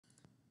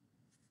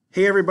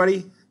Hey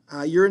everybody,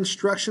 your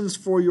instructions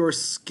for your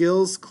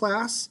skills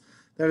class,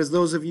 that is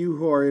those of you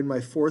who are in my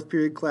fourth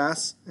period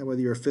class, and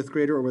whether you're a fifth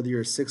grader or whether you're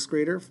a sixth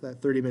grader for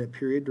that 30-minute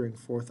period during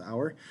fourth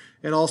hour,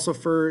 and also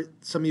for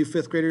some of you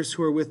fifth graders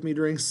who are with me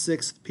during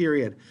sixth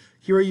period.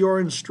 Here are your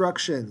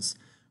instructions.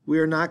 We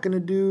are not going to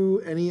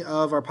do any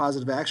of our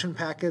positive action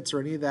packets or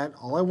any of that.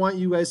 All I want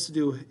you guys to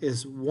do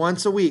is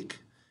once a week,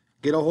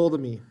 get a hold of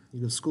me.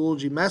 You can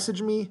Schoology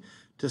message me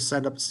to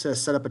set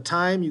up a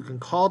time. You can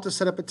call to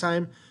set up a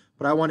time.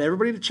 But I want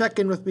everybody to check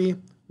in with me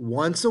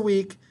once a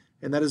week,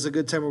 and that is a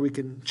good time where we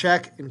can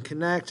check and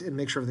connect and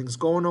make sure everything's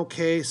going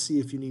okay, see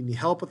if you need any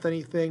help with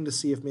anything, to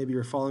see if maybe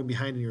you're falling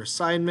behind in your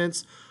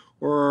assignments,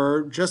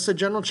 or just a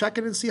general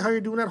check-in and see how you're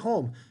doing at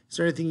home. Is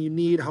there anything you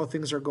need, how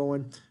things are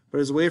going?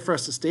 But it's a way for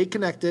us to stay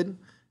connected.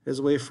 It's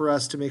a way for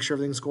us to make sure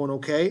everything's going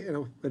okay,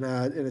 and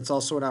it's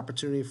also an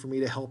opportunity for me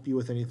to help you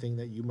with anything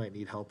that you might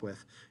need help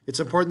with. It's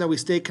important that we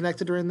stay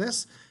connected during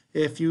this.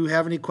 If you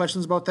have any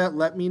questions about that,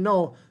 let me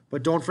know.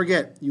 But don't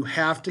forget, you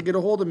have to get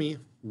a hold of me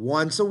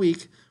once a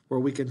week where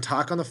we can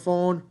talk on the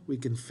phone, we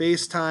can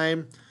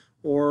FaceTime,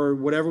 or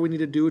whatever we need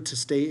to do to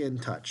stay in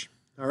touch.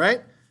 All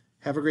right?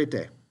 Have a great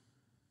day.